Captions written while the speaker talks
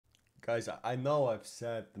Guys, I know I've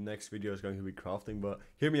said the next video is going to be crafting, but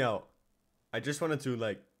hear me out. I just wanted to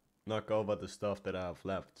like knock over the stuff that I have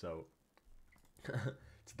left. So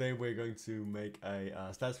today we're going to make a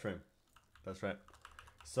stats frame. That's right.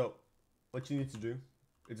 So what you need to do,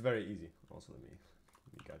 it's very easy. Also, let me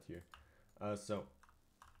get here. So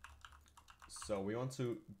we want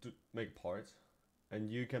to make parts,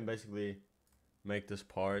 and you can basically make this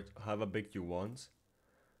part however big you want.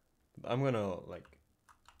 I'm gonna like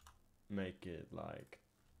make it like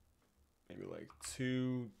maybe like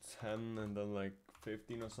 2, 10, and then like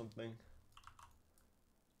 15 or something.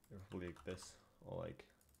 Probably like this, or like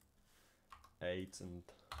 8 and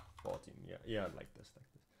 14. Yeah, like this. I'm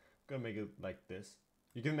gonna make it like this.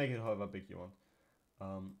 You can make it however big you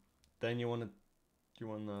want. Then you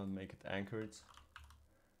wanna make it anchored,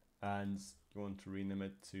 and you want to rename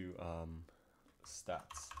it to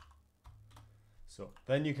stats. So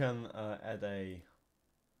then you can add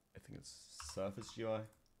I think it's surface GUI,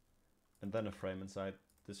 and then a frame inside.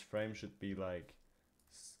 This frame should be like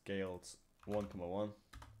scaled 1,1,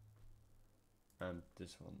 and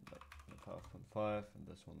this one like 5.5, and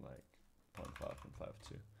this one like 0.5 and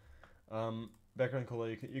 5.2. Background color,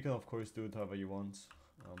 you can of course do it however you want.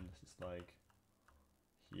 This is like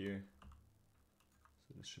here,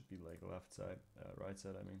 so this should be like left side, right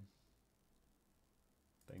side. I mean,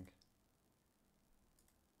 think.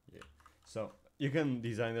 Yeah. So you can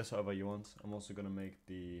design this however you want. I'm also gonna make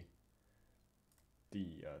the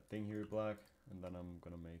thing here black, and then I'm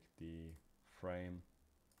gonna make the frame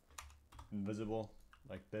invisible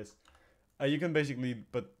like this. You can basically,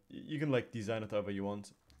 but you can like design it however you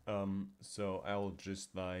want. So I'll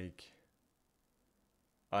just like,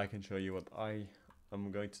 I can show you what I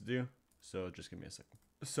am going to do. So just give me a second.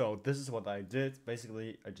 So this is what I did.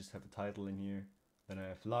 Basically, I just have a title in here. Then I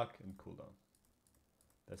have luck and cooldown.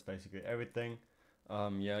 That's basically everything.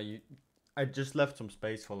 Yeah, I just left some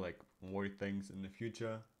space for like more things in the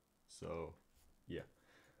future. So yeah.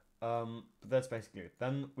 But that's basically it.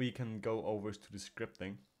 Then we can go over to the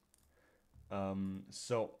scripting.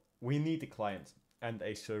 So we need a client and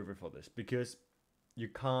a server for this, because you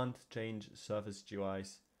can't change surface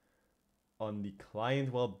GUIs on the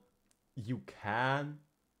client. Well, you can,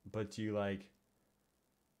 but you like,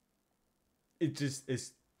 it just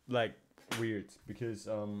is like weird, because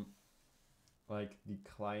like the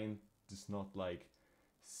client does not like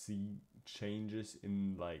see changes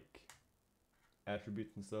in like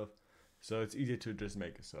attributes and stuff, so it's easier to just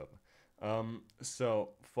make a server. So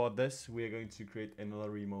for this we are going to create another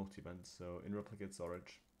remote event. So in replicate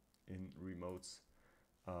storage, in remotes,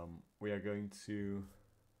 we are going to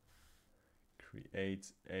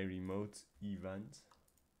create a remote event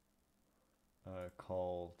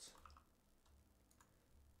called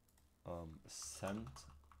send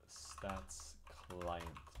stats client,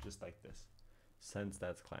 just like this. Send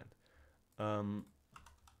stats client.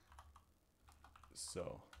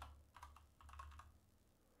 So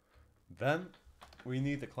then we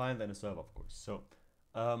need a client and a server, of course. So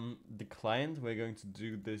the client, we're going to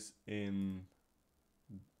do this in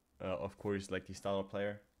of course like the starter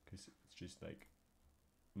player, because it's just like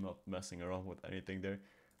not messing around with anything there.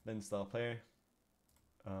 Then starter player,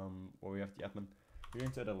 where we have the admin. You're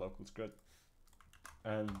going to add a local script,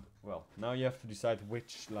 and well, now you have to decide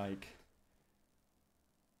which like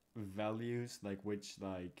values, like which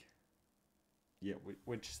like, yeah,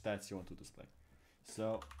 which stats you want to display.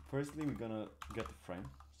 So firstly we're gonna get the frame.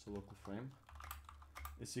 So local frame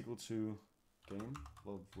is equal to game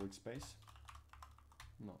workspace,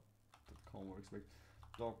 no, colon workspace,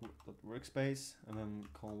 dot workspace, and then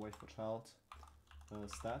colon wait for child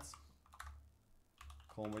stats,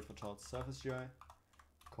 colon wait for child surface GUI,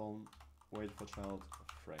 colon wait for child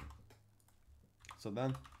frame. So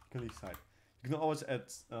then you can decide. You can always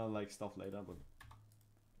add like stuff later, but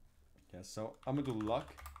yeah. So I'm gonna do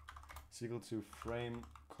luck is equal to frame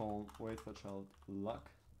colon wait for child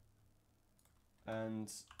luck,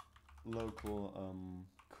 and local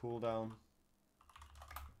cooldown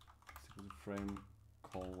is equal to frame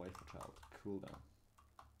colon wait for child cooldown.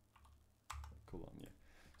 Yeah.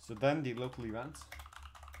 So then the local event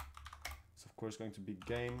is of course going to be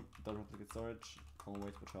game.replicate storage colon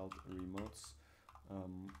wait for child remotes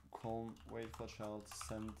colon wait for child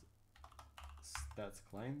send stats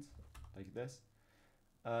client, like this.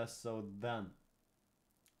 So then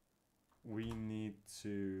we need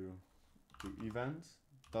to do event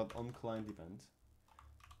dot on client event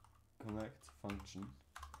connect function,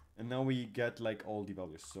 and now we get like all the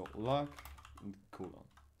values. So luck and cooldown.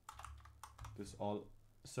 This all.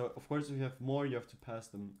 So of course if you have more, you have to pass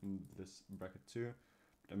them in this bracket too,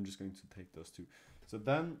 but I'm just going to take those two. So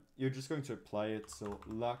then you're just going to apply it. So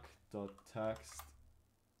luck.text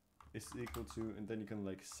is equal to, and then you can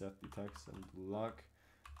like set the text and luck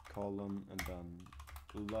column and then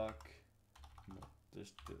luck, no,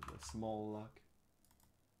 just the small luck.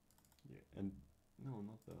 Yeah, and no,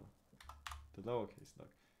 not the lowercase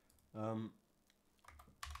luck.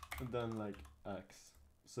 And then like x.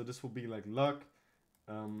 So this will be like luck,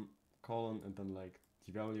 colon, and then like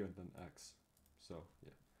the value and then x. So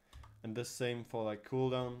yeah. And the same for like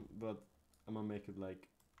cooldown, but I'm gonna make it like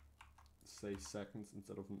say seconds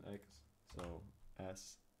instead of an x. So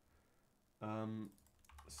s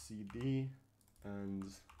cd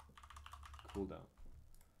and cooldown.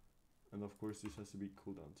 And of course this has to be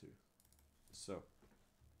cooldown too. So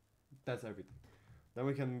that's everything. Then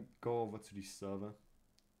we can go over to the server.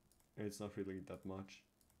 It's not really that much.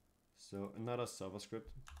 So another server script.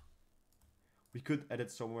 We could edit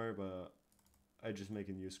somewhere, but I just make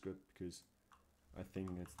a new script because I think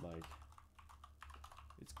it's like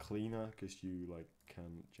it's cleaner because you like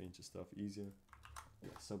can change the stuff easier.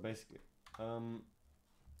 Yeah, so basically,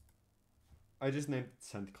 I just named it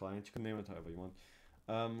send client. You can name it however you want.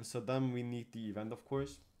 So then we need the event, of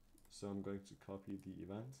course. So I'm going to copy the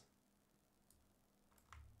event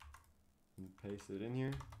and paste it in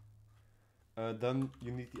here. Then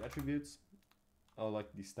you need the attributes, or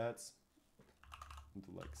like the stats,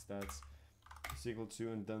 into like stats is equal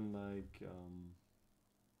to, and then like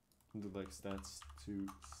into like stats to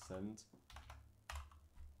send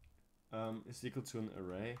is equal to an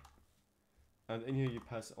array, and in here you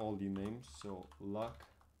pass all the names, so luck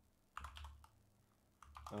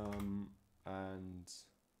and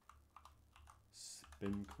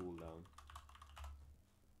spin cooldown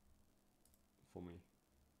for me.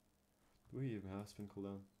 Do we even have spin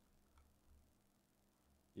cooldown?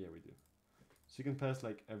 Yeah, we do. So you can pass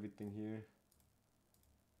like everything here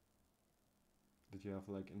that you have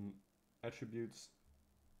like in attributes.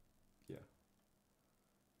 Yeah.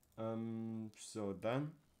 So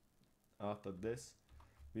then after this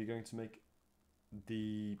we're going to make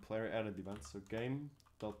the player added event. So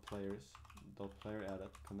game.players.player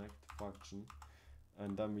added connect function,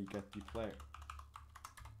 and then we get the player.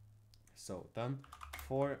 So then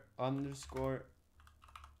for underscore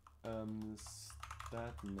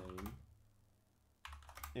stat name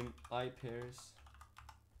in I pairs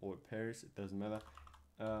or pairs, it doesn't matter,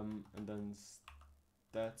 and then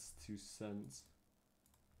stats to send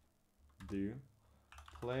do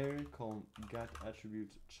player colon get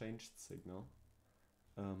attribute changed signal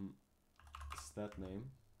stat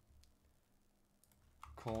name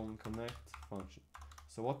colon connect function.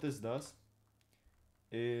 So what this does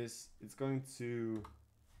is it's going to,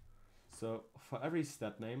 so for every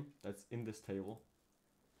stat name that's in this table,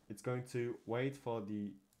 it's going to wait for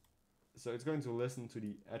the, so it's going to listen to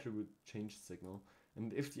the attribute change signal,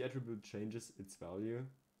 and if the attribute changes its value,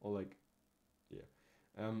 or like, yeah,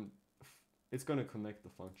 it's going to connect the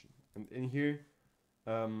function. And in here,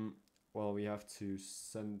 well, we have to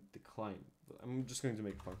send the client. But I'm just going to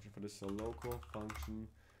make a function for this. So local function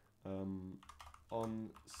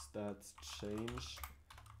on stats change,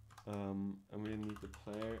 and we need the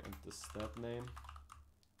player and the stat name.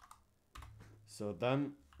 So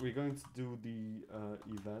then we're going to do the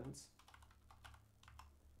event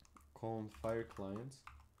colon fire client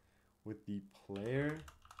with the player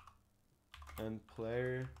and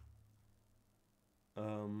player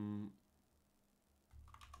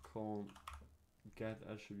colon get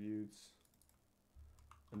attributes,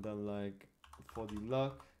 and then like for the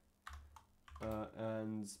luck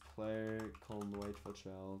and player colon wait for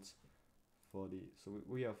child for the, so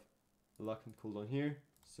we have luck and cooldown here,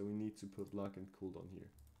 so we need to put luck and cooldown here.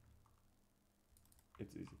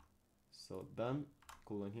 It's easy. So then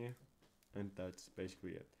cooldown here, and that's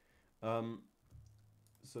basically it.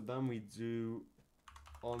 So then we do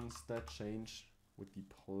on stat change with the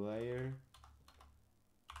player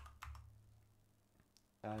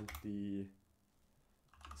and the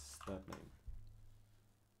stat name.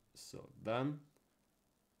 So then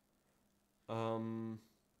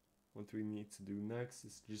what we need to do next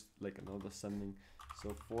is just like another sending.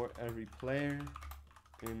 So for every player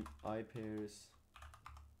in I pairs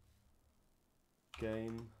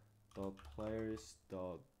game dot players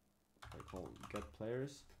dot get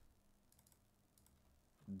players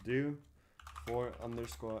do for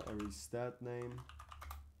underscore every stat name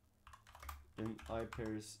in I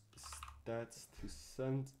pairs stats to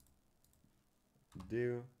send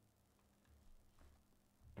do,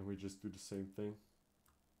 and we just do the same thing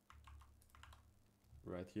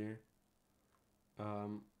right here.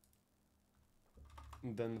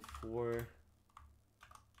 Then for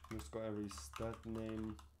underscore every stat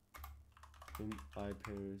name in I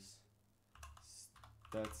pairs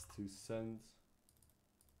stats to send.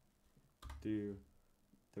 Then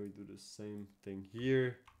we do the same thing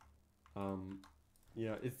here.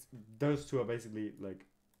 Yeah, it's those two are basically like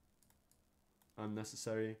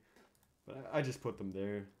unnecessary, but I just put them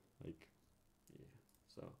there, like, yeah.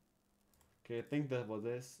 So okay, I think that was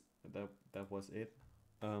this. That was it.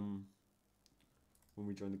 When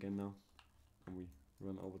we join the game now, and we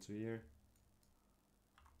run over to here,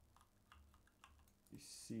 you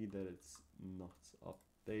see that it's not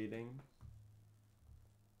updating.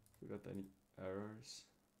 We got any errors?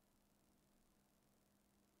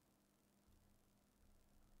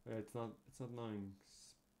 Yeah, it's not knowing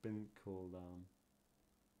spin cooldown.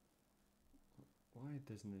 Why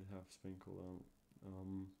doesn't it have spin cooldown?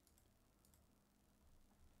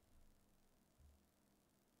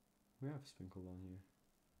 We have spin cooldown here.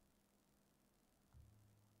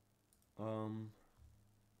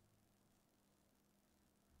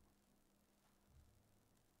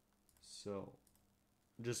 So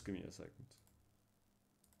just give me a second.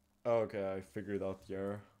 Okay, I figured out the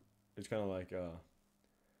error. It's kind of like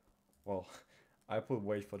well, I put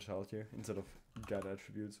wait for child here instead of get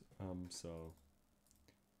attributes. So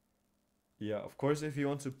yeah, of course, if you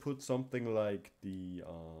want to put something like the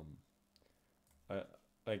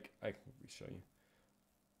I can show you.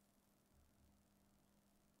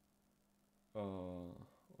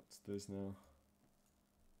 What's this now?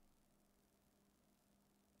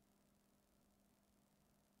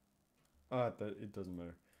 It doesn't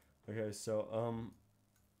matter. Okay, so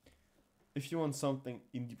if you want something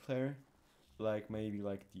in the player, like maybe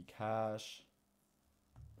like the cache,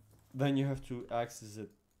 then you have to access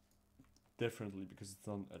it differently because it's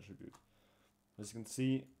not an attribute. As you can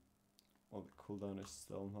see, well, the cooldown is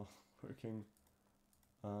still not working.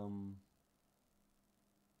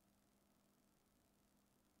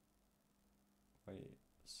 Wait,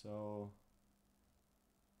 so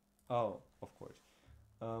oh, of course.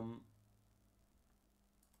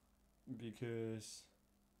 Because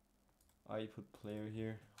I put player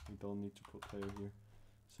here, we don't need to put player here.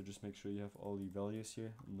 So just make sure you have all the values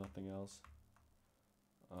here, nothing else.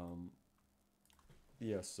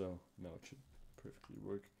 Yeah, so now it should perfectly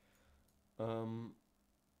work.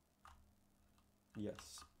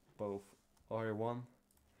 Yes, both are 1.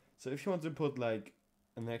 So if you want to put like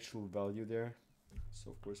an actual value there,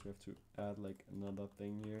 so of course we have to add like another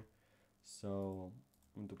thing here. So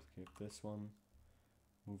I'm gonna duplicate this one,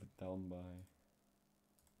 move it down by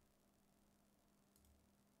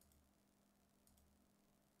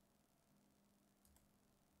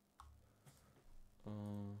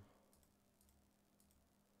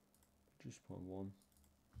just 0.1.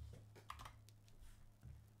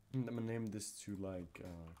 And I'm gonna name this to like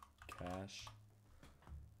cache.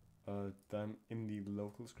 Then in the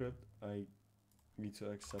local script, I need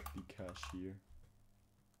to accept the cache here.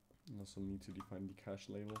 And also need to define the cache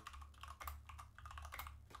label.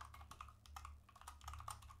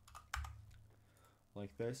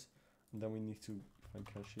 Like this. And then we need to define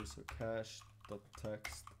cache here. So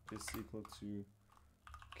cache.text is equal to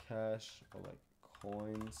cache or like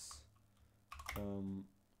coins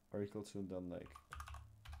are equal to then like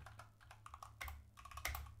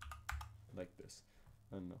this.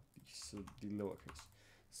 No, so the lowercase.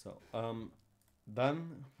 So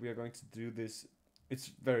then we are going to do this. It's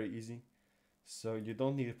very easy, so you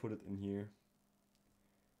don't need to put it in here,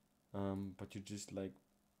 but you just like,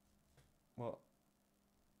 well,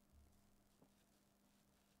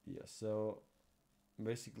 yeah, so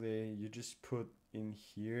basically you just put in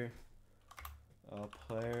here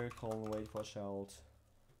player colon wait for child,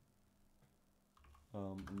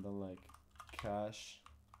 and then like cache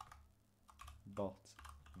dot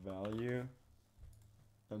value,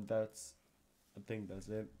 and that's, I think that's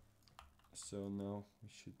it. So now we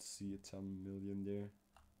should see a 10 million there.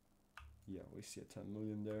 Yeah, we see a 10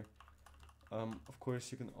 million there. Of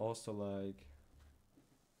course you can also like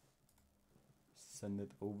send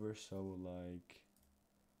it over, so like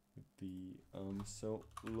with the so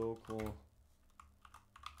local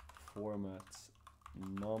format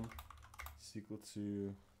num is equal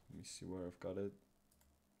to, let me see where I've got it.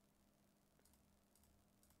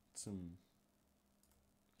 It's in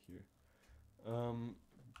here.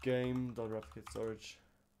 Game.replicate storage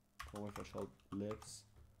wait for child lives,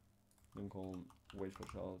 then colon wait for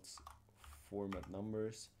child's format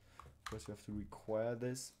numbers. Of course you have to require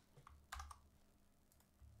this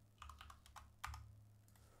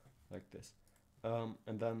like this,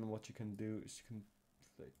 and then what you can do is you can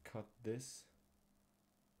like cut this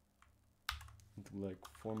into like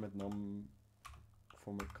format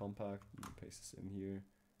compact, and paste this in here,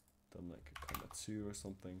 then like a comma 2 or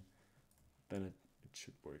something, then it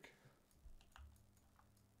should work.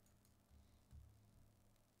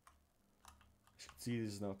 You should see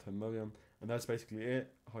this is now 10 million, and that's basically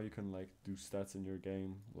it. How you can like do stats in your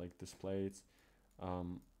game, like display it.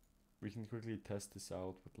 We can quickly test this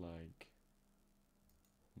out with like,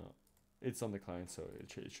 no, it's on the client, so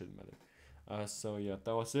it shouldn't matter. So yeah,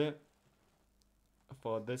 that was it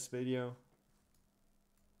for this video.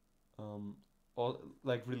 All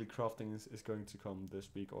like really crafting is going to come this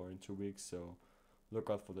week or in 2 weeks, so look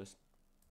out for this.